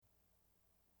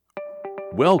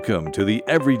Welcome to the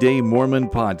Everyday Mormon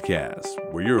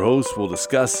Podcast, where your hosts will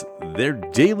discuss their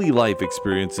daily life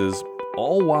experiences,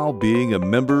 all while being a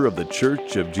member of the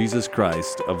Church of Jesus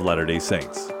Christ of Latter-day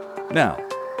Saints. Now,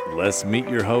 let's meet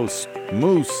your hosts,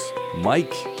 Moose,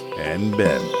 Mike, and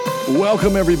Ben.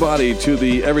 Welcome, everybody, to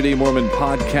the Everyday Mormon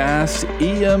Podcast,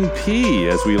 EMP,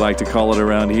 as we like to call it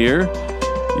around here.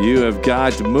 You have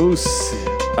got Moose,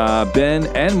 Ben,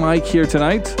 and Mike here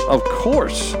tonight. Of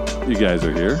course, you guys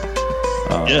are here.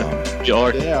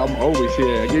 Yeah, I'm always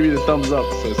here. I give you the thumbs up,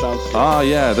 so it sounds good.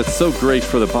 Yeah, that's so great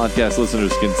for the podcast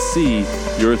listeners can see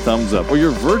your thumbs up, or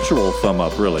your virtual thumb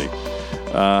up, really.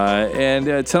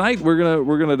 And tonight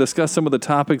we're gonna discuss some of the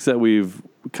topics that we've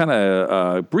kind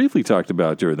of briefly talked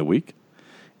about during the week,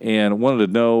 and wanted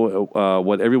to know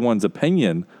what everyone's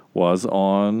opinion was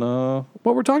on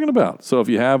what we're talking about. So if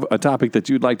you have a topic that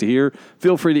you'd like to hear,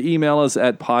 feel free to email us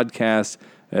at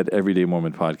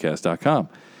podcast@everydaymormonpodcast.com.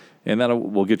 And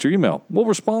then we'll get your email. We'll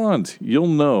respond. You'll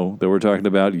know that we're talking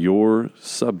about your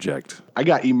subject. I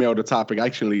got emailed a topic,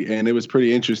 actually, and it was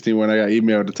pretty interesting when I got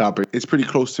emailed the topic. It's pretty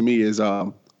close to me, is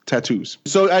tattoos.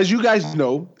 So as you guys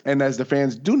know, and as the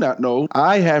fans do not know,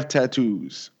 I have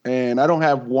tattoos. And I don't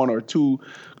have one or two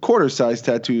quarter-size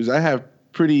tattoos. I have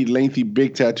pretty lengthy,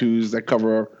 big tattoos that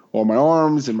cover all my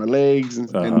arms and my legs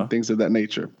and things of that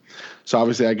nature. So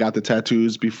obviously I got the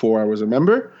tattoos before I was a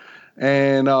member.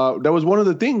 And that was one of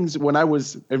the things when I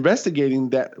was investigating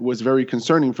that was very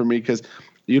concerning for me, because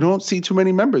you don't see too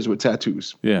many members with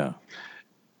tattoos. Yeah.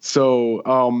 So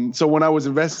when I was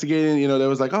investigating, there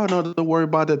was like, oh, no, don't worry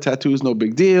about that. Tattoos, no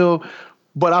big deal.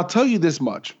 But I'll tell you this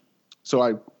much. So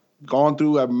I've gone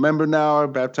through, I'm a member now,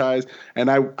 I'm baptized, and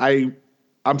I'm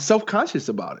self-conscious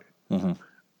about it. And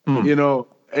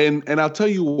I'll tell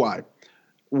you why.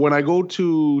 When I go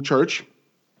to church,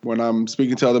 when I'm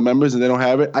speaking to other members and they don't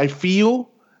have it, I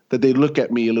feel that they look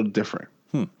at me a little different.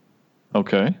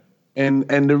 Okay. And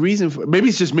the reason maybe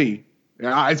it's just me.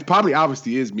 It's probably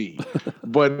obviously is me,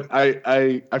 but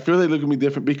I feel they look at me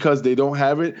different because they don't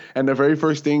have it. And the very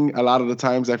first thing, a lot of the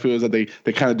times I feel is that they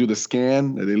kind of do the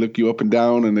scan, and they look you up and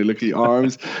down, and they look at your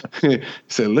arms.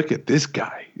 Say, look at this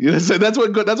guy. So that's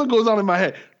what goes on in my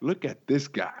head. Look at this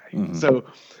guy. Mm-hmm. So,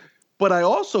 but I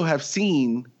also have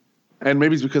seen, and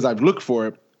maybe it's because I've looked for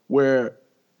it, where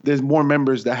there's more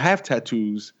members that have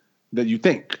tattoos than you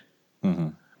think. Mm-hmm.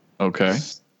 Okay.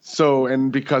 So, and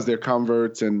because they're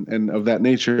converts and of that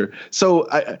nature. So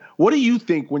what do you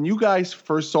think when you guys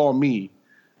first saw me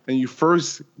and you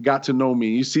first got to know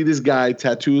me, you see this guy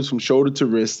tattoos from shoulder to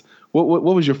wrist, what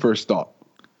was your first thought?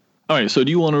 All right, so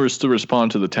do you want us to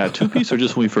respond to the tattoo piece or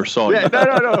just when we first saw you?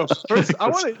 No. First, I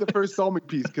want to hit the first saw me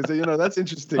piece because that's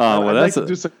interesting. I'd like to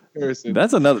do some comparison.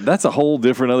 That's a whole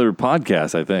different other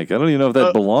podcast, I think. I don't even know if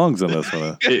that belongs in this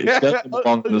one. It doesn't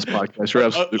belong in this podcast. You're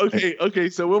absolutely okay.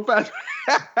 So we'll pass.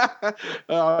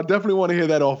 I definitely want to hear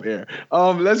that off air.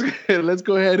 Let's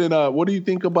go ahead and what do you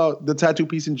think about the tattoo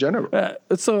piece in general?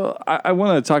 So I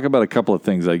want to talk about a couple of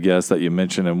things, I guess, that you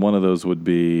mentioned, and one of those would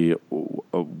be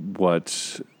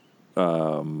what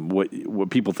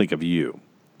people think of you.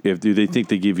 Do they think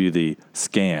they give you the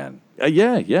scan?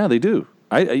 Yeah, they do.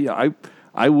 I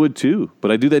would too,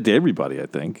 but I do that to everybody, I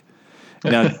think.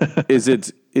 Now, is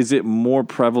it more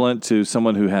prevalent to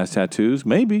someone who has tattoos?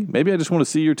 Maybe I just want to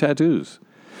see your tattoos.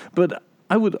 But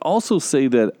I would also say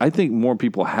that I think more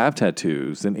people have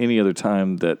tattoos than any other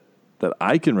time that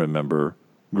I can remember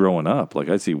growing up. Like,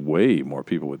 I see way more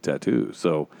people with tattoos.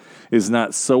 So it's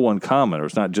not so uncommon, or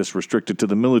it's not just restricted to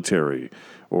the military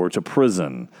or to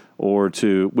prison or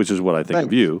to, which is what I think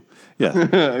of you. Yeah.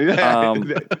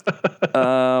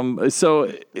 So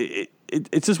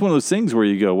it's just one of those things where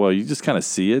you go, well, you just kind of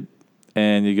see it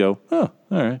and you go, oh,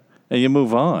 all right. And you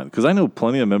move on. Because I know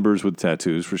plenty of members with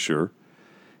tattoos for sure.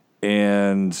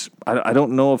 And I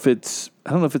don't know if it's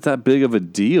that big of a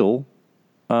deal.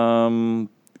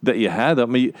 That you had. I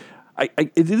mean,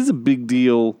 it is a big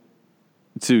deal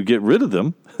to get rid of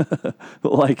them.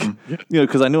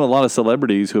 Because I know a lot of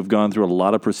celebrities who have gone through a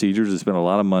lot of procedures and spent a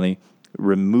lot of money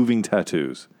removing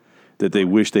tattoos that they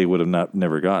wish they would have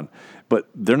never gotten. But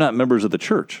they're not members of the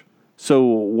church. So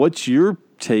what's your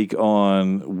take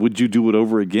on, would you do it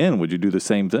over again? Would you do the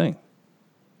same thing?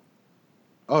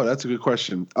 Oh, that's a good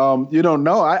question.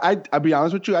 No, I'll be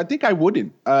honest with you. I think I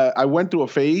wouldn't. I went through a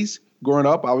phase growing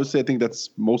up. Obviously, I think that's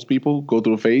most people go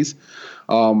through a phase.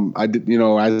 I did,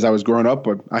 as I was growing up,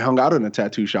 but I hung out in a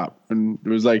tattoo shop, and it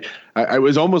was like, I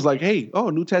was almost like, hey,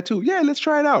 new tattoo. Yeah, let's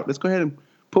try it out. Let's go ahead and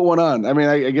put one on. I mean,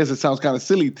 I guess it sounds kind of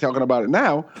silly talking about it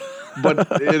now, but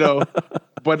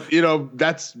But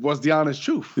that's was the honest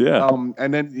truth. Yeah.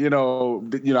 And then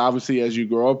obviously as you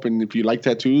grow up, and if you like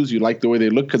tattoos, you like the way they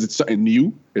look because it's something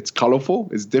new, it's colorful,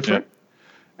 it's different. Yeah.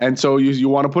 And so you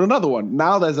want to put another one.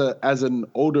 Now, as an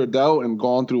older adult and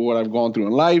gone through what I've gone through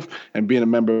in life and being a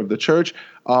member of the church,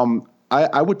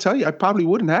 I would tell you I probably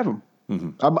wouldn't have them. Mm-hmm.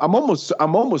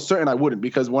 I'm almost certain I wouldn't,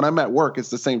 because when I'm at work,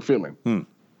 it's the same feeling.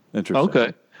 Interesting.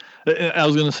 Okay, I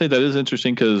was going to say that is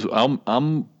interesting because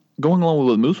I'm going along with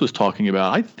what Moose was talking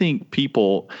about. I think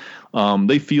people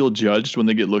they feel judged when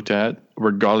they get looked at,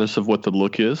 regardless of what the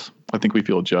look is. I think we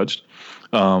feel judged.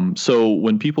 So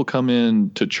when people come in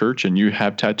to church and you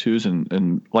have tattoos,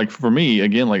 and like for me,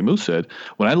 again, like Moose said,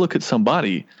 when I look at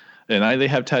somebody and they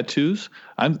have tattoos,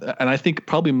 and I think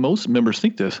probably most members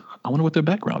think this, I wonder what their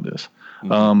background is.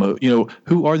 Mm-hmm.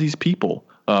 Who are these people?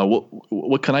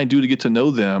 What can I do to get to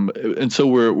know them? And so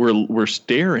we're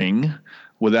staring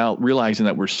without realizing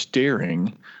that we're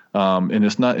staring. And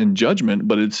it's not in judgment,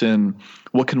 but it's in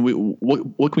what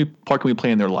part can we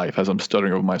play in their life? As I'm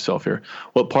stuttering over myself here,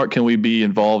 what part can we be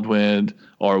involved with,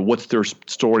 or what's their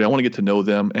story? I want to get to know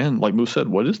them. And like Moose said,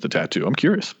 what is the tattoo? I'm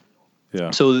curious.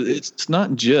 Yeah. So it's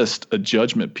not just a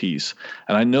judgment piece.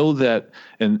 And I know that,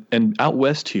 and out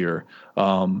west here,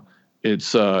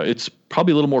 it's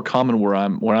probably a little more common where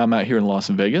I'm at here in Las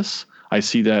Vegas. I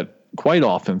see that quite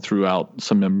often throughout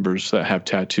some members that have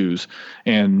tattoos,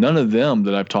 and none of them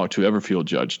that I've talked to ever feel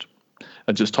judged.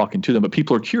 Just talking to them, but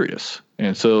people are curious,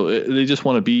 and so they just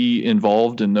want to be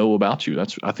involved and know about you.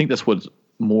 I think that's what's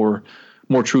more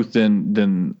truth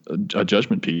than a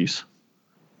judgment piece.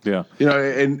 Yeah.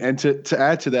 And to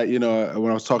add to that, when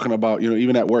I was talking about,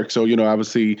 even at work, so,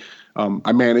 obviously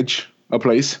I manage a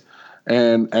place,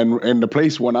 and the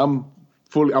place, when I'm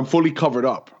fully covered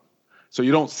up, so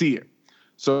you don't see it.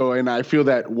 So, and I feel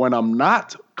that when I'm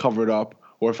not covered up,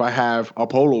 or if I have a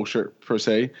polo shirt per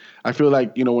se, I feel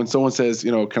like, when someone says,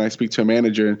 can I speak to a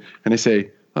manager, and they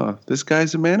say, oh, this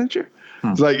guy's a manager.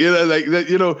 It's like,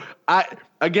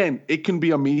 again, it can be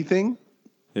a me thing.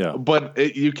 Yeah. But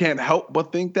you can't help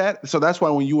but think that. So that's why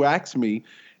when you asked me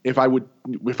if I would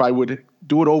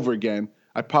do it over again,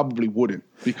 I probably wouldn't,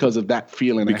 because of that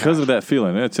feeling. Because of that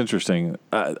feeling. It's interesting.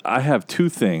 I have two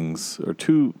things, or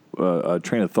two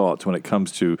train of thoughts when it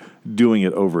comes to doing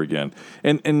it over again.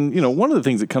 And one of the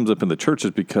things that comes up in the church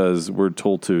is because we're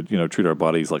told to, treat our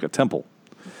bodies like a temple.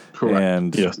 Correct.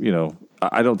 And, yes.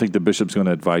 I don't think the bishop's going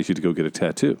to advise you to go get a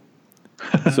tattoo.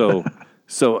 So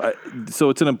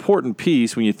it's an important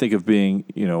piece when you think of being,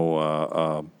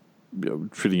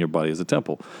 treating your body as a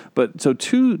temple. But so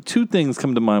two things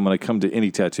come to mind when I come to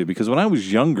any tattoo, because when I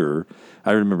was younger,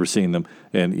 I remember seeing them,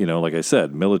 and like I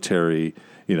said, military,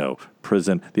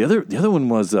 prison. The other one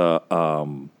was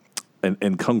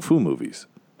in kung fu movies.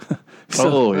 Yes.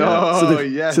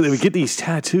 So they would get these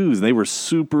tattoos, and they were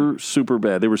super, super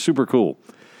bad. They were super cool.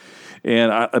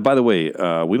 And by the way,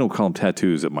 we don't call them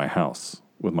tattoos at my house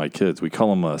with my kids. We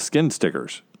call them skin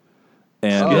stickers.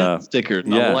 And stickers.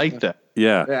 Yeah. I like that.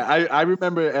 Yeah. Yeah, I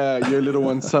remember your little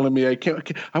one telling me, I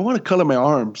want to color my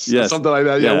arms. Yes. Or something like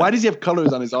that. Yeah. Why does he have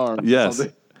colors on his arms? Yes.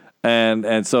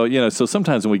 And so, so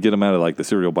sometimes when we get them out of like the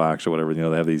cereal box or whatever, they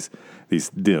have these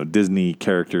Disney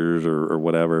characters or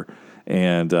whatever.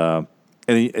 And so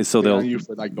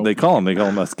they call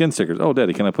them skin stickers. Oh,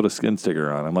 Daddy, can I put a skin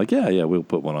sticker on? I'm like, yeah, we'll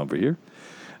put one over here.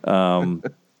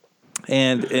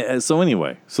 And so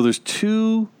anyway, so there's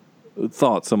two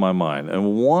thoughts on my mind,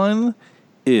 and one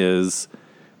is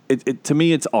to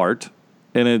me it's art,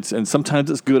 and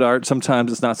sometimes it's good art,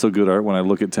 sometimes it's not so good art when I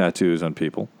look at tattoos on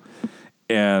people,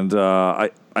 and I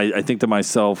think to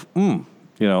myself, I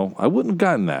wouldn't have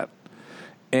gotten that,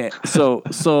 and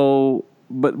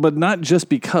but not just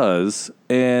because,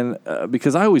 and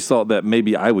because I always thought that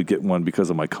maybe I would get one because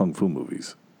of my kung fu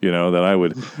movies. That I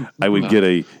would get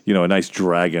a nice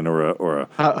dragon or a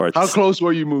how close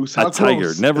were you, Moose? How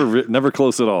tiger? Close? Never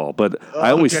close at all. But I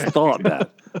always thought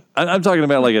that. I'm talking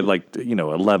about like at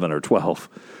 11 or 12.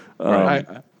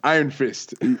 Iron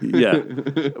Fist. Yeah,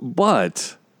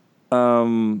 but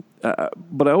I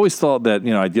always thought that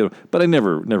I'd get, but I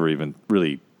never even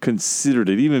really considered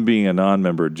it, even being a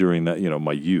non-member during that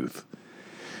my youth.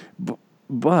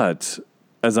 But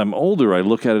as I'm older, I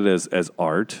look at it as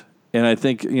art. And I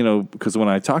think, because when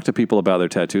I talk to people about their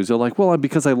tattoos, they're like, well,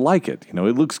 because I like it. It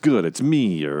looks good. It's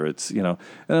me, or it's, and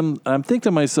I'm thinking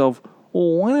to myself,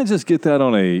 well, why not just get that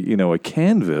on a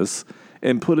canvas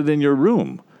and put it in your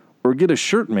room, or get a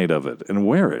shirt made of it and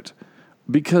wear it?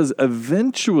 Because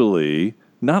eventually,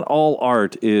 not all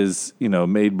art is,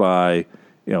 made by,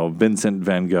 Vincent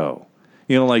van Gogh.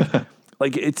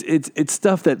 Like it's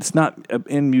stuff that's not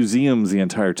in museums the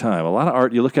entire time. A lot of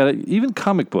art, you look at it, even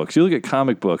comic books. You look at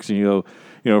comic books and you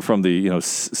go, from the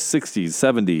 60s,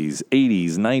 70s,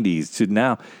 80s, 90s to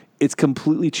now, it's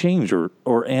completely changed.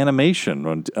 Or animation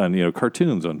on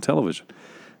cartoons on television,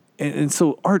 and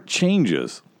so art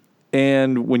changes.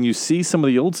 And when you see some of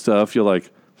the old stuff, you're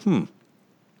like, that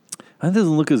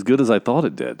doesn't look as good as I thought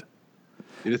it did.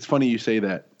 It's funny you say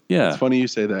that. Yeah. It's funny you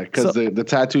say that because the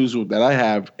tattoos that I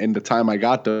have and the time I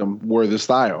got them were the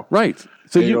style. Right.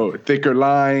 So thicker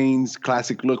lines,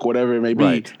 classic look, whatever it may be.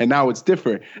 Right. And now it's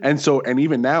different. And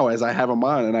even now as I have them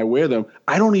on and I wear them,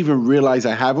 I don't even realize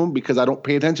I have them because I don't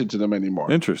pay attention to them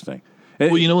anymore. Interesting.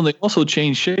 Well, and they also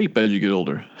change shape as you get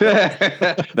older.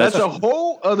 That's a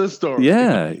whole other story.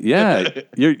 Yeah.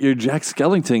 Your Jack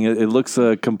Skellington, it looks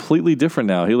completely different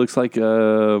now. He looks like he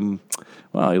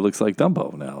looks like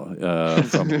Dumbo now.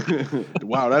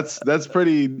 Wow, that's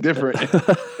pretty different.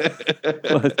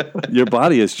 Your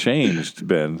body has changed,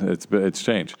 Ben. It's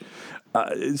changed.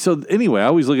 So anyway, I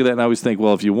always look at that and I always think,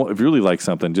 well, if you really like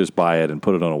something, just buy it and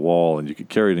put it on a wall, and you can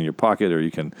carry it in your pocket, or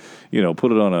you can,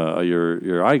 put it on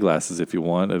your eyeglasses if you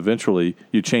want. Eventually,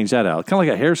 you change that out, kind of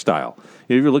like a hairstyle.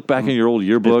 You ever look back in your old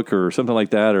yearbook or something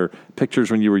like that, or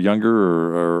pictures when you were younger,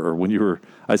 or when you were,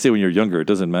 I say when you're younger, it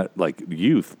doesn't matter, like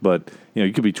youth, but you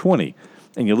could be 20,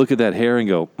 and you look at that hair and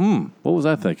go, what was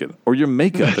I thinking? Or your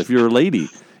makeup, if you're a lady.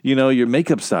 Your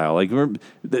makeup style, like remember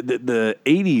the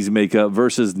 80s makeup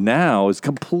versus now is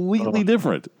completely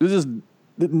different. It's just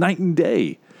night and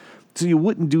day. So you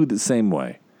wouldn't do it the same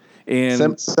way.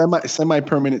 And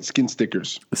semi-permanent skin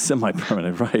stickers.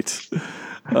 Semi-permanent, right.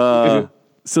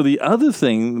 So the other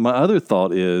thing, my other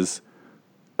thought is,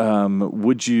 how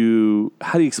do you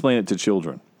explain it to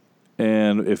children?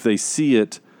 And if they see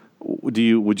it, would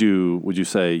you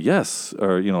say yes?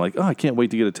 Or, like, oh, I can't wait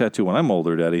to get a tattoo when I'm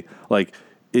older, Daddy. Like,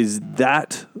 is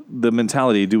that the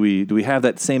mentality? Do we have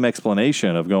that same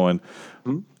explanation of going,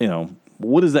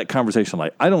 what is that conversation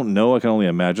like? I don't know. I can only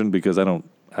imagine because I don't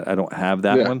have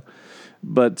that one.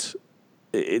 But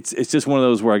it's just one of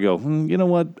those where I go, you know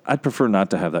what? I'd prefer not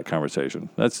to have that conversation.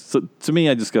 To me,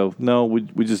 I just go, no,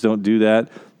 we just don't do that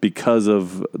because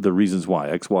of the reasons why,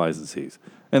 X, Y's, and C's.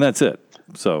 And that's it.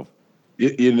 So.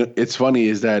 It's funny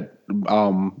is that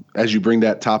as you bring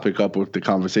that topic up with the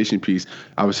conversation piece,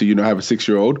 obviously, I have a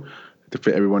 6-year-old.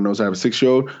 Everyone knows I have a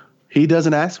 6-year-old. He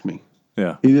doesn't ask me.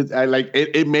 Yeah.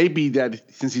 It may be that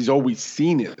since he's always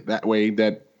seen it that way,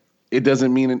 that it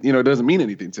doesn't mean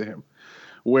anything to him.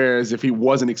 Whereas if he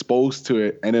wasn't exposed to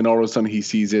it and then all of a sudden he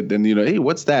sees it, then, hey,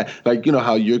 what's that? Like,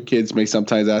 how your kids may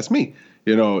sometimes ask me.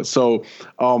 So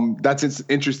that's an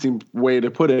interesting way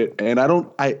to put it. And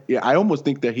I almost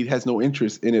think that he has no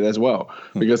interest in it as well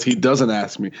because he doesn't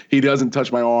ask me. He doesn't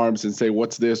touch my arms and say,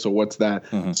 what's this or what's that?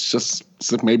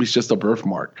 Mm-hmm. Maybe it's just a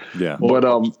birthmark. Yeah. But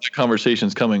the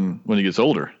conversation's coming when he gets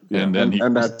older. Yeah.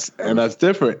 And that's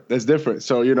different. That's different.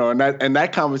 So, and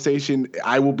that conversation,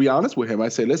 I will be honest with him. I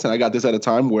say, listen, I got this at a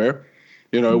time where,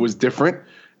 it was different.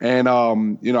 And,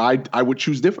 I would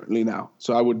choose differently now.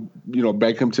 So I would,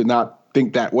 beg him to not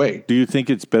think that way. Do you think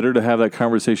it's better to have that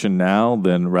conversation now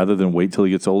rather than wait till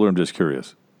he gets older? I'm just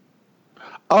curious.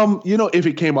 If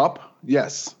it came up,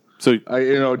 yes. So,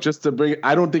 just to bring,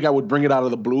 I don't think I would bring it out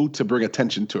of the blue to bring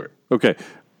attention to it. Okay.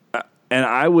 And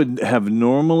I would have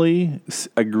normally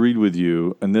agreed with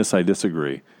you, and this I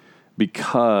disagree,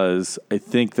 because I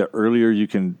think the earlier you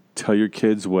can tell your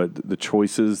kids what the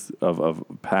choices of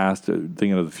past,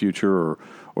 thinking of the future,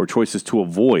 or choices to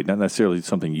avoid, not necessarily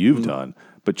something you've done,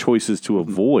 but choices to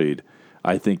avoid,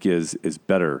 I think is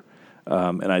better.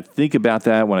 And I think about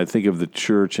that when I think of the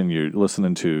church and you're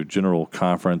listening to General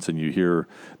Conference and you hear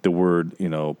the word,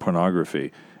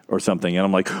 pornography or something. And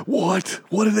I'm like, what?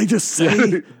 What did they just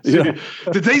say? Did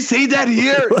they say that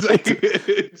here?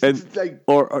 So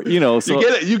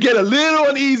you get a little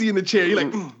uneasy in the chair. You're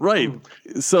like, right.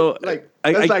 So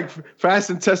that's like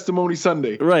Fast and Testimony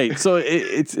Sunday. Right. So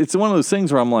it's one of those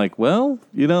things where I'm like, well,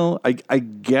 I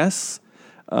guess,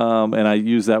 and I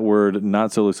use that word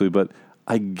not so loosely, but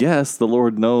I guess the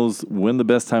Lord knows when the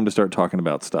best time to start talking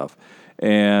about stuff.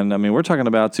 And I mean, we're talking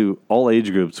about to all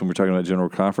age groups when we're talking about General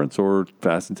Conference or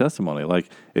Fast and Testimony.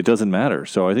 Like, it doesn't matter.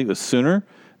 So I think the sooner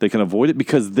they can avoid it,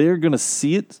 because they're going to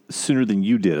see it sooner than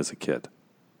you did as a kid.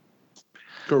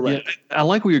 Correct. Yeah, I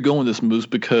like where you're going with this, Moose,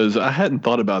 because I hadn't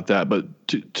thought about that. But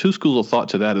two schools of thought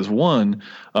to that is one,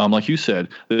 like you said,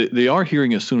 they are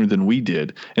hearing it sooner than we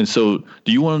did. And so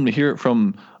do you want them to hear it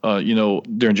from,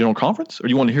 during general conference, or do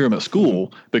you want to hear them at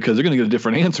school because they're going to get a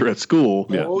different answer at school?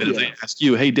 Yeah. Oh, And if yeah. they ask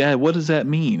you, hey, Dad, what does that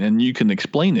mean? And you can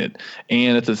explain it.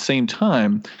 And at the same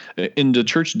time, and the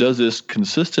church does this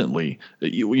consistently,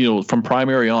 from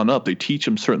primary on up, they teach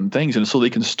them certain things. And so they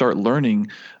can start learning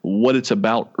what it's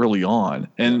about early on.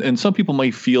 And some people may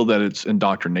feel that it's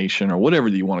indoctrination or whatever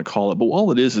you want to call it. But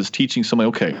all it is teaching somebody,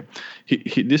 okay,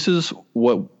 this is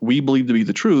what we believe to be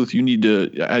the truth. You need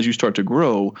to, as you start to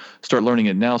grow, start learning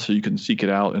it now so you can seek it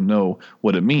out and know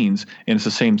what it means. And it's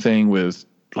the same thing with,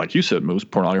 like you said, Moose,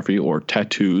 pornography or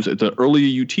tattoos. The earlier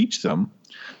you teach them,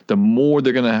 the more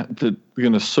they're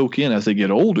gonna soak in as they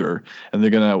get older, and they're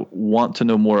gonna want to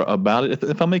know more about it.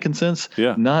 If I'm making sense,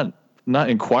 Yeah. Not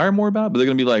inquire more about it, but they're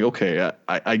gonna be like, okay,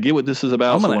 I get what this is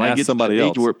about. I'm So going when to I ask get somebody to that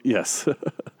else. age where, Yes.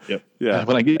 yep. Yeah.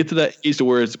 When I get to that age to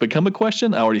where it's become a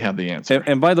question, I already have the answer.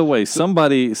 And by the way,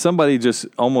 somebody just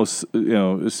almost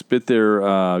spit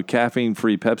their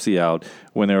caffeine-free Pepsi out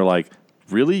when they're like,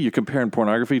 "Really? You're comparing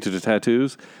pornography to the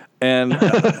tattoos?" And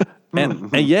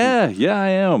and yeah, I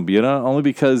am. Only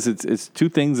because it's two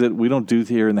things that we don't do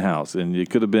here in the house, and it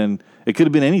could have been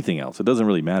anything else. It doesn't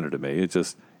really matter to me. It's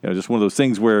just just one of those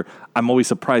things where I'm always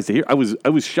surprised to hear. I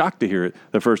was shocked to hear it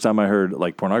the first time I heard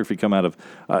like pornography come out of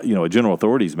a general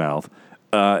authority's mouth,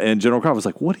 and General Crawford was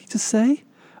like, "What did he just say?"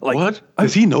 Like, What?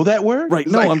 Does he know that word? Right.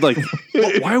 It's No, like- I'm like,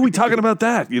 why are we talking about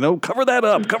that? Cover that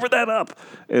up.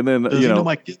 And then, Does he know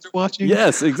my kids are watching?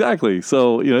 yes, exactly.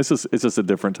 So, it's just a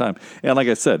different time. And like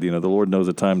I said, the Lord knows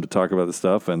a time to talk about the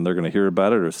stuff, and they're going to hear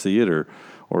about it or see it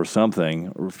or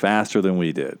something faster than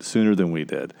we did, sooner than we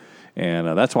did.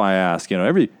 And that's why I ask,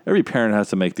 every parent has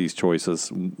to make these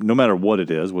choices, no matter what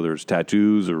it is, whether it's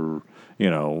tattoos or,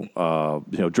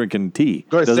 drinking tea.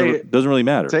 Go ahead, say it. Doesn't really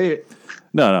matter. Say it.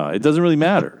 No, it doesn't really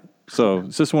matter. So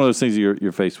it's just one of those things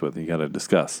you're faced with. You got to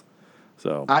discuss.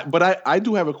 So, I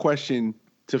do have a question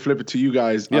to flip it to you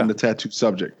guys Yeah. on the tattoo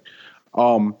subject.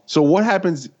 So what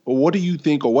happens, or what do you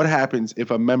think, or what happens if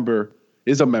a member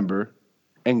is a member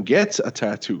and gets a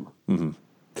tattoo?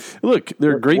 look,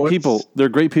 there are great What's- people. There are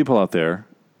great people out there,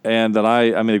 and that I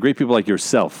mean, there are great people like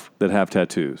yourself that have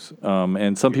tattoos.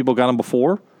 And some people got them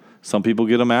before. Some people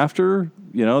get them after.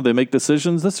 They make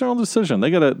decisions. That's their own decision.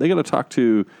 They gotta talk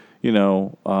to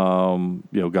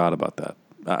God about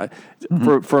that.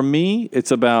 For me,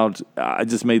 it's about I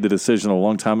just made the decision a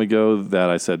long time ago that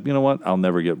I said, you know what, I'll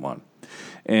never get one,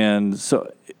 and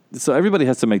so everybody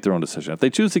has to make their own decision. If they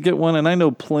choose to get one, and I know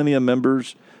plenty of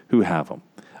members who have them.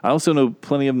 I also know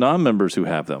plenty of non-members who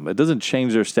have them. It doesn't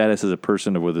change their status as a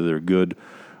person or whether they're good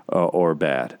or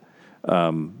bad.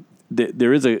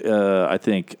 There is I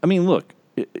think. I mean, look.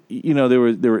 There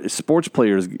were sports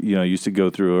players, used to go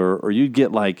through, or you'd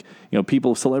get like,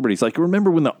 people, celebrities. Like,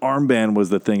 remember when the armband was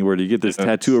the thing where you get this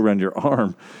tattoo around your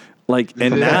arm, like,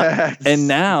 and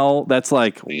now that's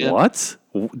like, what?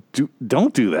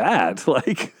 Don't do that.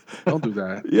 Like, Don't do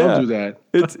that. yeah, Don't do that.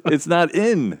 it's not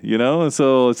in,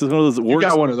 so it's just one of those. You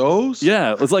got one of those?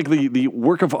 Yeah, it's like the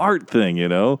work of art thing,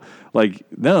 Like,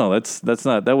 no, that's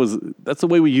the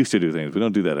way we used to do things. We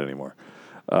don't do that anymore.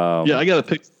 Yeah, I got to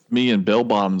pick me in bell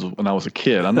bottoms when I was a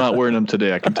kid. I'm not wearing them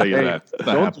today. I can tell you Hey, that. It's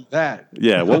not don't happening. do that.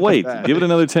 Yeah, well, wait. Give it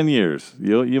another 10 years.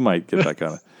 You might get back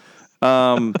on it.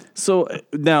 So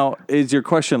now, is your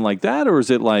question like that, or is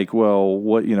it like, well,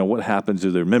 what happens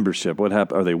to their membership?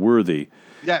 Are they worthy?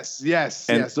 Yes.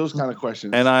 Those kind of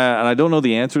questions. And I don't know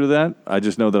the answer to that. I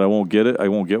just know that I won't get it. I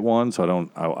won't get one, so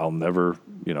I'll never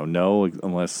know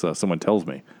unless someone tells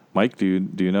me. Mike, do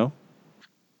you know?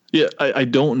 Yeah, I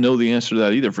don't know the answer to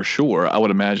that either for sure. I would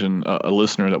imagine a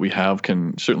listener that we have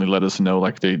can certainly let us know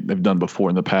like they've done before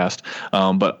in the past.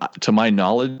 But to my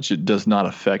knowledge, it does not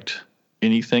affect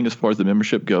anything as far as the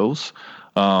membership goes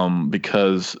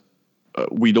because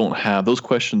we don't have – those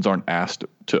questions aren't asked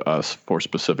to us for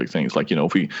specific things. Like,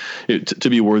 if we to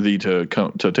be worthy to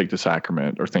come to take the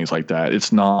sacrament or things like that.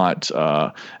 It's not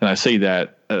and I say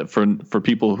that for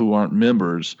people who aren't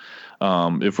members –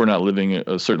 if we're not living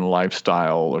a certain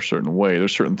lifestyle or certain way,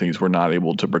 there's certain things we're not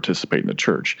able to participate in the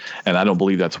church. And I don't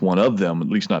believe that's one of them, at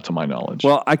least not to my knowledge.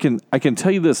 Well, I can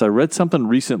tell you this. I read something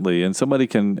recently, and somebody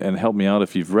can help me out.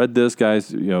 If you've read this, guys,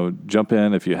 jump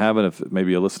in. If you haven't, if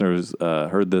maybe a listener has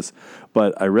heard this.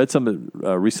 But I read something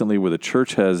recently where the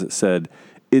church has said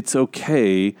it's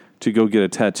okay to go get a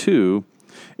tattoo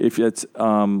if it's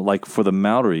like for the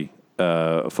Maori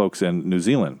folks in New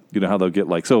Zealand. You know how they'll get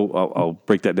like, so I'll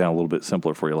break that down a little bit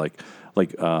simpler for you, like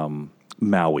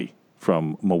Maui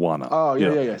from Moana. Oh, yeah.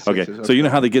 Okay, Yes, so you know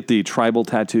how they get the tribal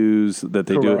tattoos that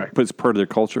they do? Correct. It's part of their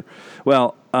culture.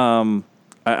 Well,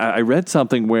 I read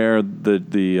something where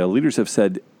the leaders have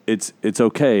said it's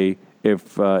okay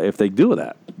if they do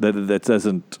that. That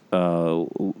doesn't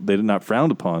they're not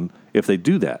frowned upon if they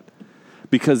do that,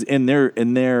 because in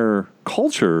their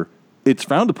culture it's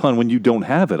frowned upon when you don't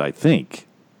have it. I think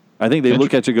they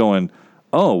look at you going,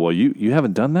 oh well, you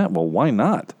haven't done that. Well, why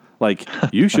not? Like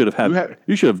you should have had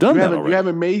you should have done that already. You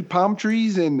haven't made palm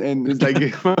trees and it's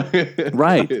like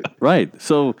right.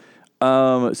 So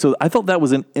I thought that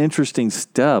was an interesting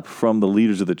step from the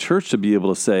leaders of the church to be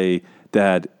able to say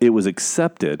that it was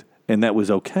accepted and that was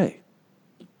okay.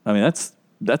 I mean,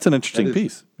 that's an interesting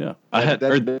piece. Yeah, that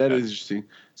is interesting.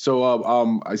 So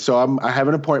I have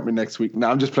an appointment next week.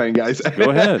 No, I'm just playing, guys. Go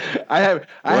ahead. I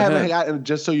haven't gotten,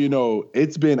 just so you know,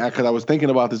 it's been, because I was thinking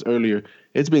about this earlier.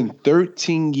 It's been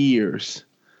 13 years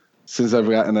since I've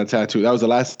gotten a tattoo. That was the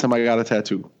last time I got a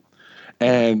tattoo.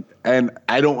 And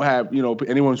I don't have,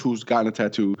 anyone who's gotten a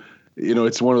tattoo,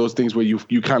 it's one of those things where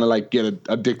you kind of like get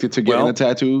addicted to getting a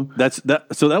tattoo.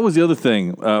 So that was the other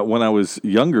thing. When I was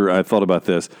younger, I thought about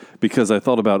this because I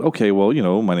thought about, okay, well,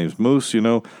 my name's Moose.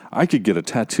 I could get a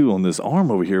tattoo on this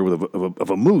arm over here of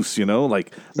a moose.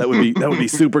 Like that would be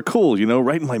super cool.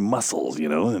 Right in my muscles.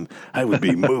 And I would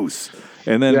be Moose.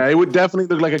 And then it would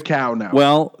definitely look like a cow now.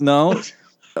 Well, no.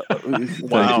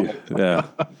 Wow. Thank you. Yeah.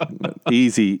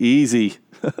 Easy.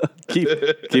 keep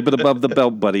it above the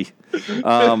belt, buddy.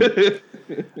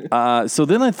 So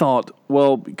then I thought,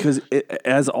 well, because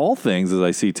as all things, as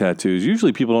I see tattoos,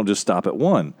 usually people don't just stop at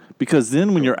one. Because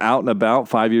then when you're out and about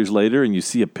 5 years later and you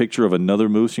see a picture of another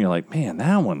moose and you're like, man,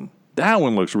 that one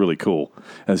looks really cool.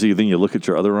 And so then you look at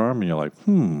your other arm and you're like,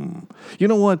 you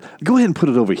know what? Go ahead and put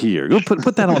it over here. Go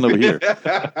put that on over here.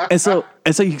 And so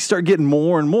you start getting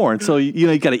more and more. And so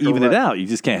you got to even it out. You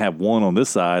just can't have one on this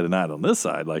side and not on this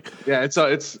side. Like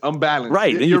it's unbalanced.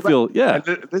 Right. And you feel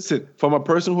And listen, from a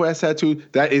person who has tattoos,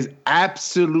 that is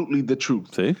absolutely the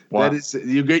truth. See? Wow. That is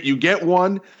you get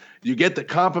one. You get the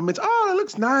compliments. Oh, that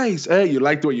looks nice. Hey, you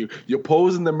like the way you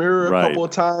pose in the mirror a couple of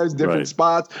times, different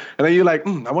spots. And then you're like,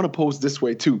 I want to pose this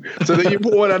way too. So then you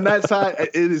put one on that side.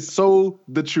 It is so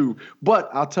the truth.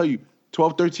 But I'll tell you,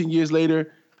 12, 13 years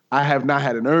later, I have not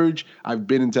had an urge. I've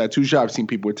been in tattoo shops. I've seen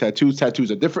people with tattoos.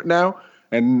 Tattoos are different now.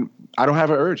 And I don't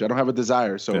have an urge. I don't have a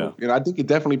desire. So, I think it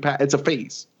definitely, it's a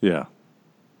phase. Yeah.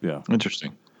 Yeah.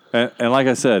 Interesting. And like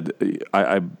I said,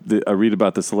 I read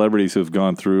about the celebrities who've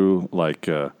gone through, like,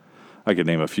 I could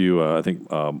name a few. I think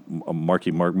Mark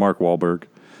Wahlberg.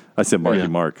 I said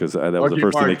Mark because that was the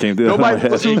first thing that came to my head. Nobody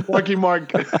knows who's Marky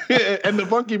Mark and the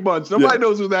Funky Bunch. Nobody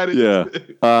knows who that is.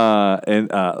 Yeah.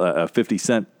 And 50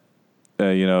 Cent,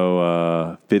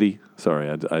 50. Sorry,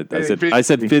 I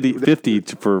said 50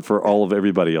 for all of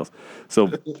everybody else. So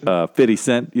 50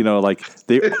 Cent, like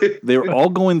they're all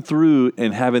going through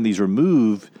and having these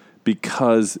removed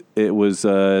because it was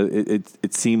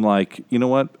it seemed like, you know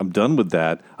what, I'm done with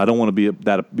that. I don't want to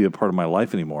be a part of my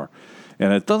life anymore.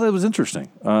 And I thought that was interesting.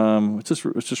 It's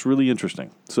just really interesting.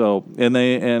 So and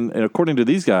according to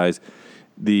these guys,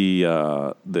 the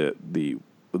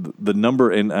number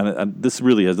and this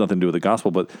really has nothing to do with the gospel,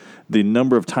 but the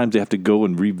number of times they have to go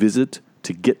and revisit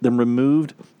to get them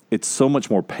removed, it's so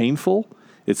much more painful.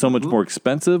 It's so much more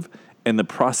expensive, and the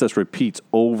process repeats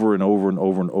over and over and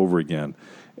over and over again.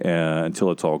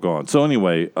 Until it's all gone. So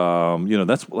anyway,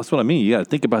 that's what I mean. You got to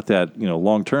think about that,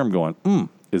 long term. Going,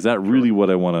 is that really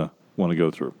what I want to go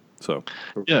through? So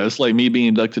yeah, it's like me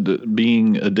being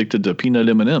addicted to peanut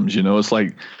M&Ms. It's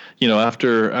like,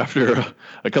 after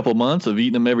a couple of months of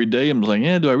eating them every day, I'm like,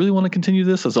 do I really want to continue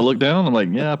this? As I look down, I'm like,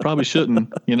 I probably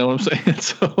shouldn't. You know what I'm saying?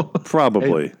 So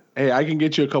probably. Hey, I can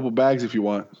get you a couple bags if you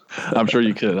want. I'm sure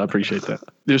you could. I appreciate that.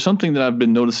 There's something that I've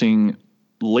been noticing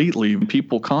lately.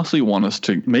 People constantly want us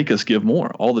to make us give more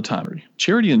all the time.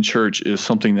 Charity in church is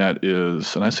something that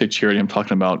is, and I say charity, I'm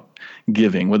talking about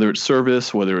giving, whether it's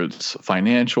service, whether it's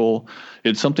financial.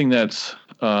 It's something that's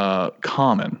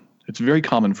common. It's very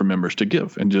common for members to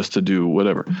give and just to do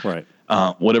whatever, right?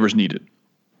 Whatever's needed.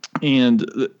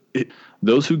 And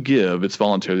those who give, it's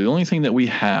voluntary. The only thing that we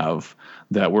have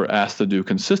that we're asked to do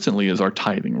consistently is our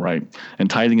tithing, right? And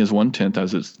tithing is 1/10,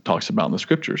 as it talks about in the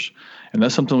scriptures. And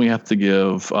that's something we have to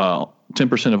give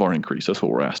 10% of our increase. That's what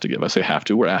we're asked to give. I say have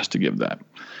to. We're asked to give that.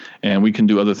 And we can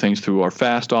do other things through our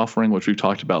fast offering, which we've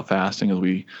talked about fasting, as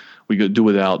we do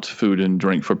without food and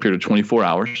drink for a period of 24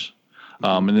 hours.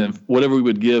 And then whatever we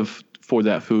would give for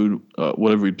that food,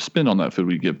 whatever we spend on that food,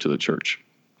 we give to the church.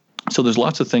 So there's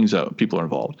lots of things that people are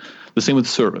involved. The same with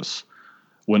service.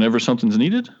 Whenever something's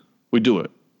needed, we do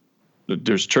it.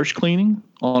 There's church cleaning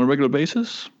on a regular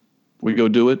basis. We go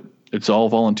do it. It's all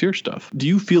volunteer stuff. Do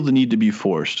you feel the need to be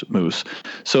forced, Moose?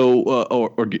 So,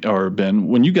 or Ben,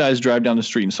 when you guys drive down the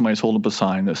street and somebody's holding up a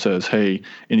sign that says, "Hey,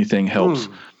 anything helps,"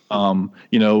 do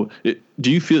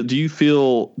you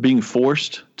feel being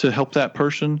forced to help that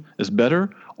person is better,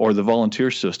 or the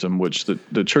volunteer system, which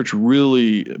the church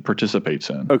really participates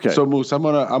in? Okay. So Moose, I'm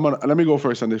gonna let me go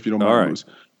first on this if you don't mind, All right. Moose.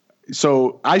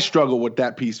 So I struggle with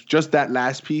that piece, just that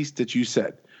last piece that you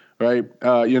said, right?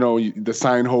 The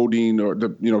sign holding or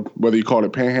whether you call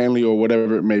it panhandling or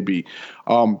whatever it may be.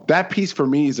 That piece for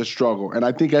me is a struggle. And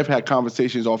I think I've had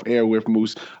conversations off air with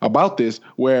Moose about this,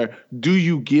 where do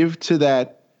you give to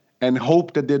that and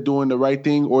hope that they're doing the right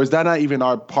thing, or is that not even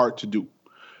our part to do?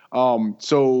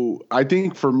 So I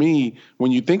think for me,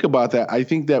 when you think about that, I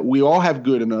think that we all have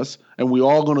good in us, and we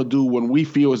all going to do when we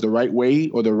feel is the right way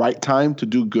or the right time to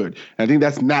do good. And I think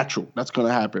that's natural. That's going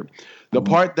to happen. The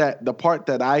part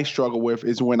that I struggle with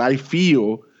is when I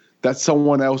feel that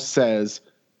someone else says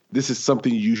this is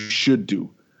something you should do,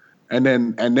 and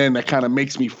then that kind of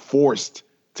makes me forced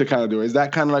to kind of do it. Is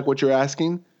that kind of like what you're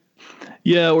asking?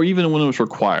 Yeah, or even when it was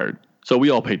required. So we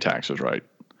all pay taxes, right?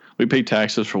 We pay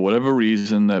taxes for whatever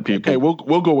reason that people. Okay,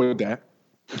 we'll go with that.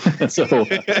 So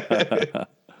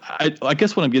I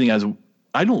guess what I'm getting at is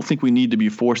I don't think we need to be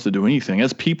forced to do anything.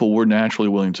 As people, we're naturally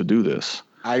willing to do this.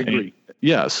 I agree.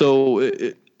 Yeah, so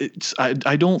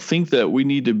I don't think that we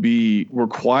need to be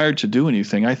required to do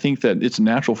anything. I think that it's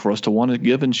natural for us to want to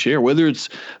give and share, whether it's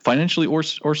financially or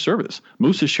service.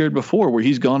 Moose has shared before where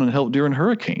he's gone and helped during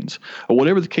hurricanes or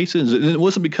whatever the case is. And it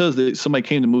wasn't because somebody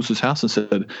came to Moose's house and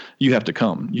said, "You have to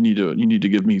come. You need to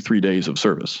give me 3 days of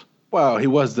service." Well, he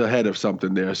was the head of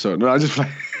something there, so no, I just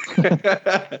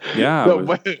Yeah,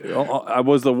 I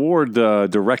was the ward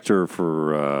director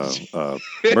for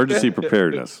emergency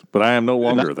preparedness, but I am no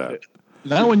longer that.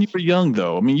 Not when you were young,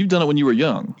 though. I mean, you've done it when you were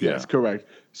young. Yes, correct.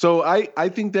 So I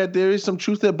think that there is some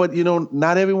truth there, but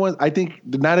not everyone. I think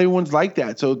not everyone's like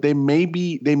that. So there may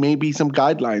be some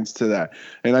guidelines to that.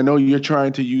 And I know you're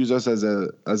trying to use us as a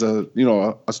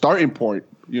starting point.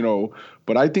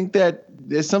 But I think that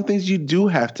there's some things you do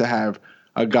have to have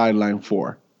a guideline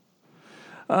for.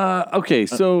 Okay,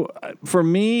 so for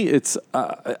me, it's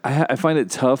I find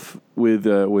it tough with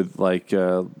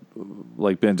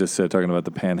like Ben just said, talking about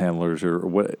the panhandlers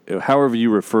or however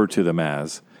you refer to them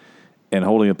as, and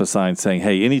holding up a sign saying,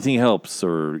 "Hey, anything helps,"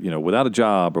 or without a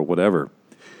job or whatever.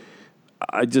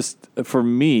 For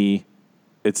me,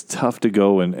 it's tough to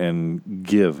go and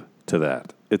give to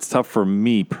that. It's tough for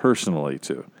me personally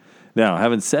too. Now,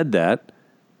 having said that,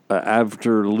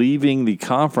 after leaving the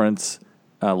conference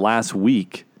last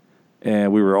week,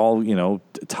 and we were all,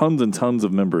 tons and tons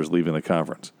of members leaving the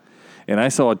conference. And I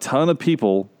saw a ton of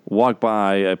people walk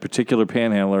by a particular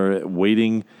panhandler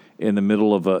waiting in the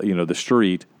middle of the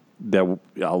street that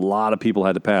a lot of people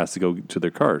had to pass to go to their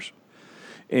cars.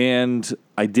 And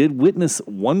I did witness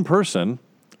one person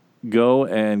go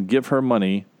and give her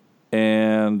money,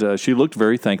 and she looked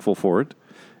very thankful for it.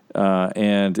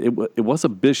 And it was a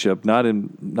bishop, not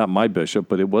my bishop,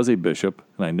 but it was a bishop,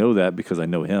 and I know that because I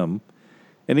know him.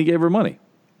 And he gave her money.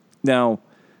 Now,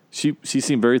 she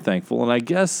seemed very thankful, and I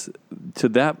guess to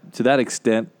that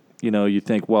extent, you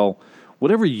think, well,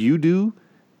 whatever you do,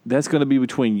 that's going to be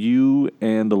between you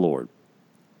and the Lord.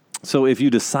 So if you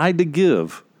decide to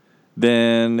give,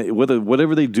 then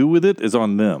whatever they do with it is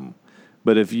on them.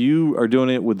 But if you are doing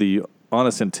it with the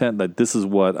honest intent that this is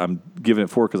what I'm giving it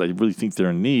for because I really think they're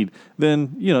in need,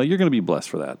 then you're going to be blessed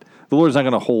for that. The Lord's not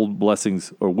going to hold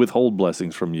blessings or withhold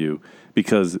blessings from you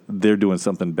because they're doing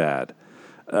something bad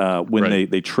when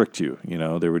they tricked you.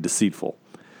 They were deceitful.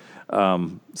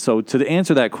 So to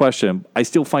answer that question, I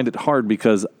still find it hard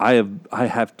because I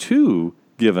have too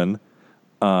given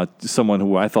to someone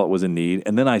who I thought was in need,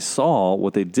 and then I saw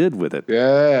what they did with it.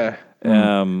 Yeah.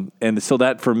 And so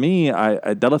that for me,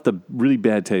 that left a really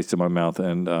bad taste in my mouth.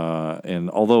 And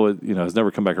although it has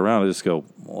never come back around, I just go,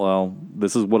 well,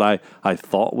 this is what I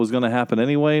thought was going to happen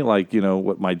anyway. Like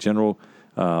what my general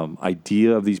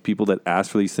idea of these people that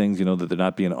ask for these things, that they're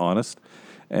not being honest.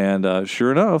 And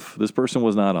sure enough, this person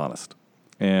was not honest.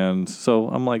 And so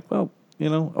I'm like, well,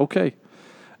 okay.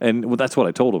 And that's what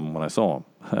I told him when I saw him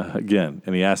again.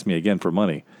 And he asked me again for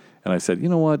money. And I said, you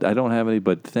know what? I don't have any,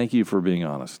 but thank you for being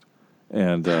honest.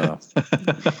 And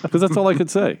because that's all I could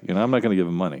say. I'm not going to give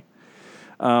him money.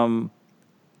 Am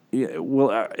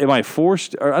I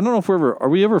forced? I don't know if are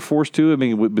we ever forced to? I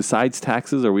mean, besides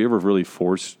taxes, are we ever really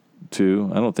forced to?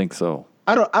 I don't think so.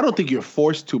 I don't think you're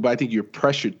forced to, but I think you're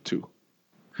pressured to.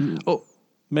 Oh,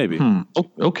 maybe.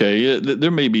 Okay,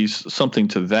 there may be something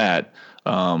to that,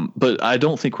 but I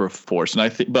don't think we're forced.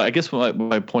 And but I guess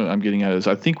my point I'm getting at is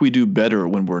I think we do better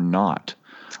when we're not.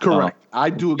 Correct. I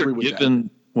do agree with that.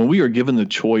 When we are given the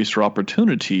choice or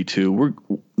opportunity to, we're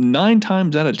 9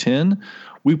 times out of 10,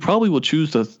 we probably will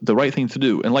choose the right thing to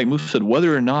do. And like Moose said,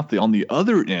 whether or not on the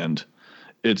other end,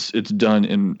 it's done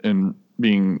in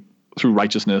being through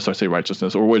righteousness, or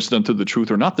whether it's done through the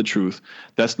truth or not the truth,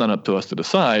 that's not up to us to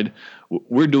decide.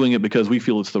 We're doing it because we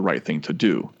feel it's the right thing to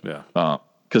do. Yeah.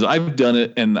 Because I've done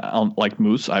it, and like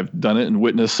Moose, I've done it and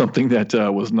witnessed something that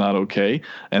was not okay,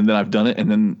 and then I've done it,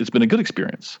 and then it's been a good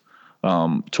experience.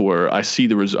 To where I saw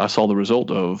the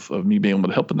result of me being able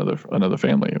to help another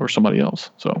family or somebody else.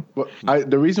 So,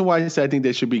 the reason why I say I think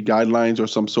there should be guidelines or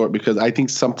some sort, because I think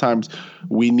sometimes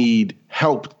we need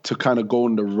help to kind of go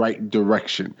in the right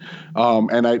direction.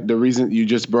 The reason you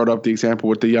just brought up the example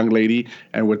with the young lady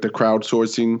and with the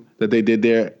crowdsourcing that they did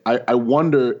there, I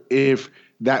wonder if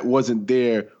that wasn't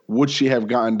there, would she have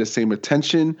gotten the same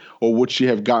attention, or would she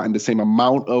have gotten the same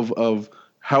amount of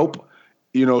help?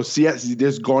 Yes,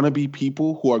 there's going to be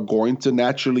people who are going to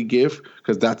naturally give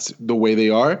because that's the way they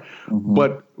are. Mm-hmm.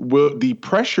 But the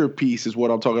pressure piece is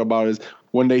what I'm talking about, is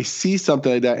when they see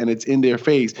something like that and it's in their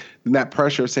face, then that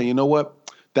pressure is saying, you know what,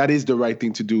 that is the right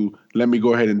thing to do. Let me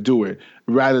go ahead and do it,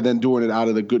 rather than doing it out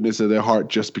of the goodness of their heart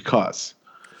just because.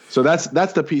 So that's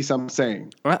the piece I'm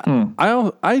saying.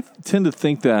 I tend to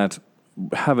think that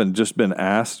having just been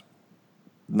asked,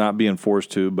 not being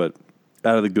forced to, but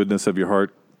out of the goodness of your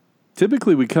heart,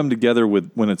 typically we come together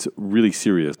when it's really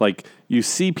serious. Like you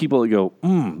see people that go,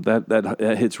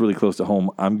 that hits really close to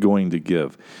home. I'm going to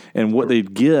give. And what they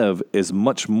give is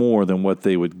much more than what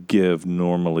they would give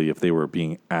normally if they were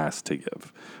being asked to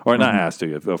give. Or not asked to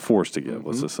give, forced to give,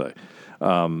 let's just say.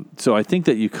 So I think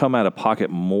that you come out of pocket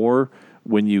more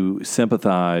when you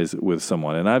sympathize with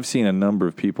someone. And I've seen a number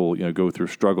of people, go through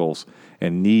struggles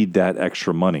and need that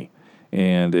extra money.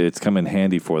 And it's come in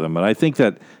handy for them. But I think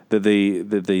that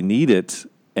they need it,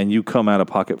 and you come out of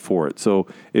pocket for it. So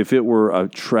if it were a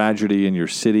tragedy in your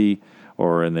city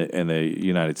or in the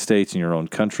United States, in your own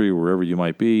country, wherever you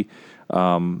might be,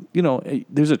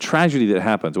 there's a tragedy that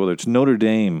happens, whether it's Notre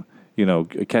Dame,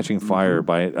 catching fire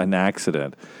by an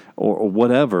accident or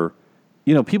whatever.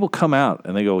 People come out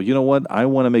and they go, you know what, I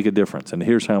want to make a difference, and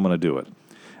here's how I'm going to do it.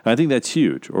 I think that's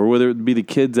huge. Or whether it be the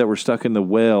kids that were stuck in the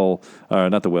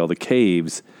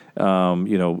caves, a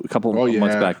couple of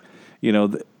months back.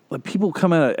 People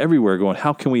come out of everywhere going,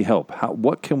 how can we help?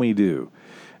 What can we do?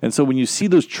 And so when you see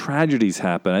those tragedies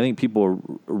happen, I think people are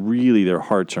really, their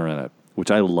hearts are in it,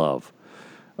 which I love.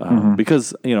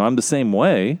 Because, I'm the same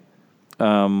way.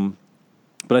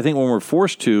 But I think when we're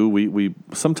forced to, we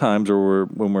sometimes, or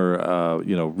when we're,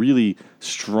 really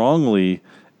strongly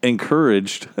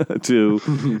encouraged to,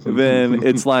 then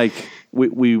it's like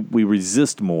we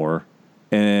resist more,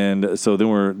 and so then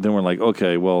we're like,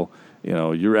 okay, well,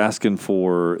 you're asking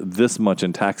for this much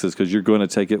in taxes because you're going to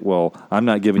take it. Well, I'm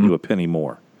not giving you a penny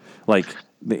more,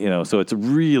 so it's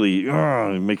really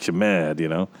it makes you mad,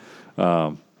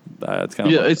 It's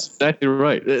kind of it's exactly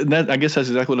right. And I guess that's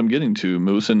exactly what I'm getting to,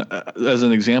 Moose. And as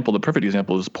an example, the perfect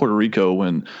example is Puerto Rico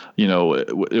when,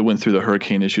 it went through the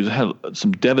hurricane issues. It had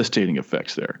some devastating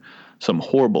effects there, some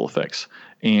horrible effects.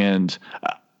 And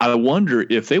I wonder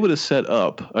if they would have set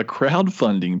up a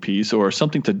crowdfunding piece or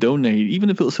something to donate,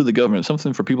 even if it was through the government,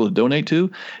 something for people to donate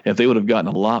to, if they would have gotten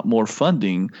a lot more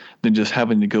funding than just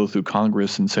having to go through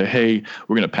Congress and say, hey,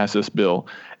 we're going to pass this bill.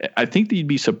 I think they'd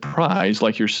be surprised,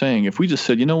 like you're saying, if we just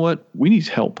said, you know what, we need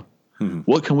help.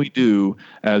 What can we do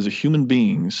as human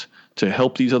beings to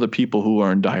help these other people who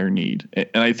are in dire need?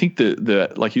 And I think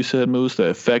that like you said, Moose, the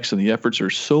effects and the efforts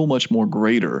are so much more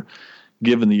greater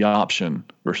given the option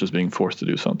versus being forced to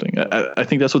do something. I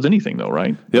think that's with anything, though,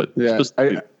 right? Yep.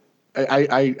 Yeah.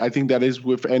 I think that is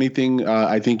with anything.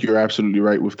 I think you're absolutely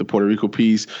right with the Puerto Rico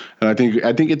piece, and I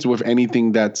think it's with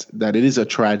anything that it is a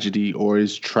tragedy or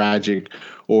is tragic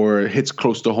or hits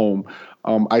close to home.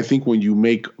 I think when you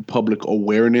make public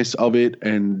awareness of it,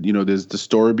 and there's the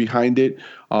story behind it,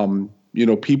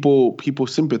 people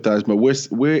sympathize. But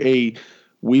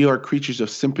we are creatures of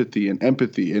sympathy and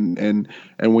empathy, and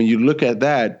when you look at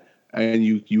that and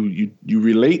you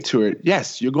relate to it,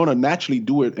 yes, you're going to naturally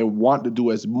do it and want to do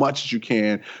as much as you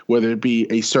can, whether it be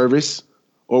a service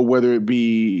or whether it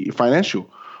be financial.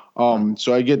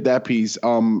 So I get that piece.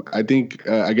 I think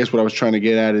I guess what I was trying to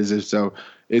get at is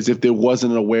if there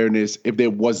wasn't an awareness, if there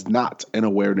was not an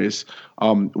awareness,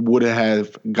 would it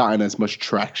have gotten as much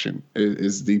traction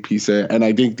is the piece. And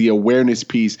I think the awareness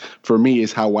piece for me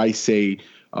is how I say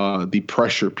the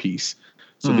pressure piece.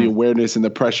 So the awareness and the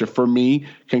pressure for me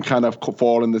can kind of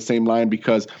fall in the same line,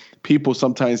 because people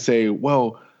sometimes say,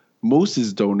 well, Moose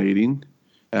is donating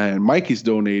and Mike is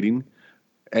donating.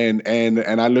 And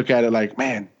I look at it like,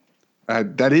 man,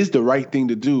 that is the right thing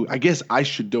to do. I guess I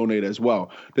should donate as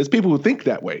well. There's people who think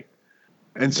that way.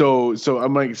 And so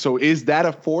I'm like, so is that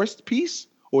a forced piece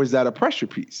or is that a pressure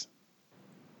piece?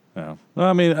 Yeah. Well,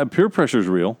 I mean, peer pressure is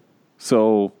real.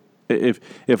 So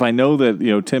if I know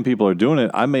that, 10 people are doing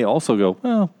it, I may also go,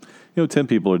 well, 10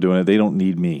 people are doing it. They don't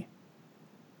need me.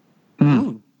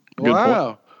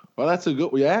 Wow. Well, that's a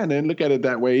good, and then look at it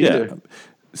that way either. Yeah.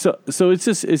 So it's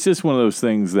just one of those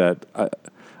things that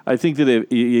I think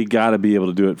that you got to be able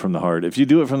to do it from the heart. If you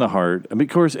do it from the heart, I mean,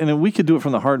 of course, and then we could do it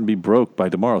from the heart and be broke by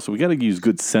tomorrow. So we got to use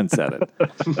good sense at it,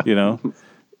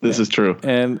 This is true.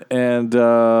 And then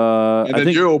I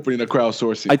think you're opening a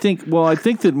crowdsourcing. I think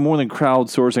that more than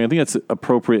crowdsourcing, I think that's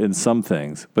appropriate in some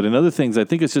things, but in other things, I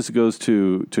think it just goes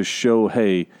to show,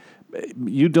 hey,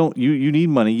 you need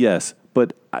money, yes,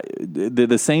 but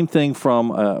the same thing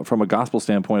from a gospel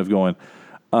standpoint of going,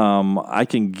 I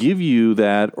can give you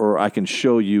that, or I can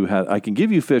show you how. I can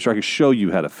give you fish, or I can show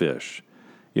you how to fish.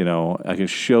 I can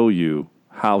show you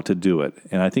how to do it,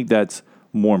 and I think that's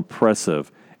more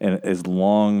impressive and is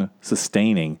long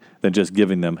sustaining than just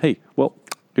giving them, hey, well,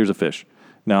 here's a fish.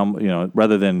 Now,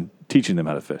 rather than teaching them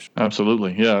how to fish.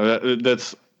 Absolutely, yeah.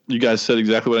 That's you guys said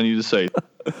exactly what I needed to say.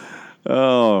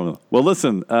 Oh, well,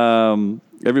 listen,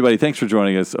 everybody, thanks for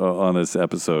joining us on this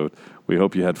episode. We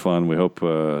hope you had fun. We hope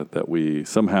that we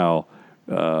somehow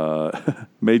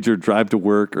made your drive to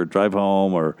work or drive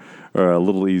home or a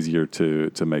little easier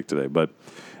to make today. But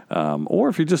or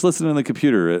if you're just listening on the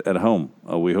computer at home,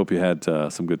 we hope you had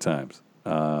some good times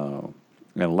and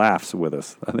laughs with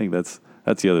us. I think that's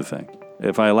the other thing.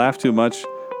 If I laugh too much,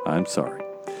 I'm sorry,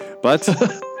 but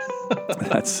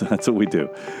that's what we do.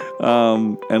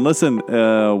 And listen,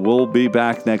 we'll be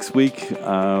back next week,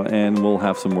 and we'll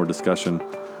have some more discussion.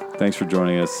 Thanks for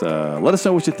joining us. Let us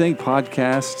know what you think.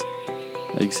 Podcast.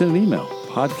 You can send an email.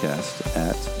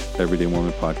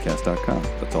 podcast@everydaymormonpodcast.com.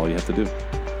 That's all you have to do,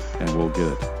 and we'll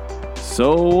get it.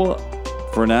 So,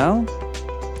 for now,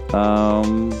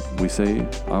 we say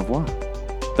au revoir.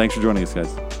 Thanks for joining us, guys.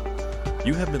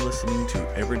 You have been listening to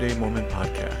Everyday Moment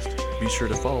Podcast. Be sure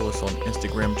to follow us on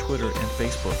Instagram, Twitter, and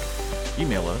Facebook.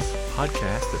 Email us,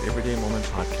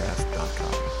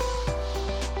 podcast@everydaymomentpodcast.com.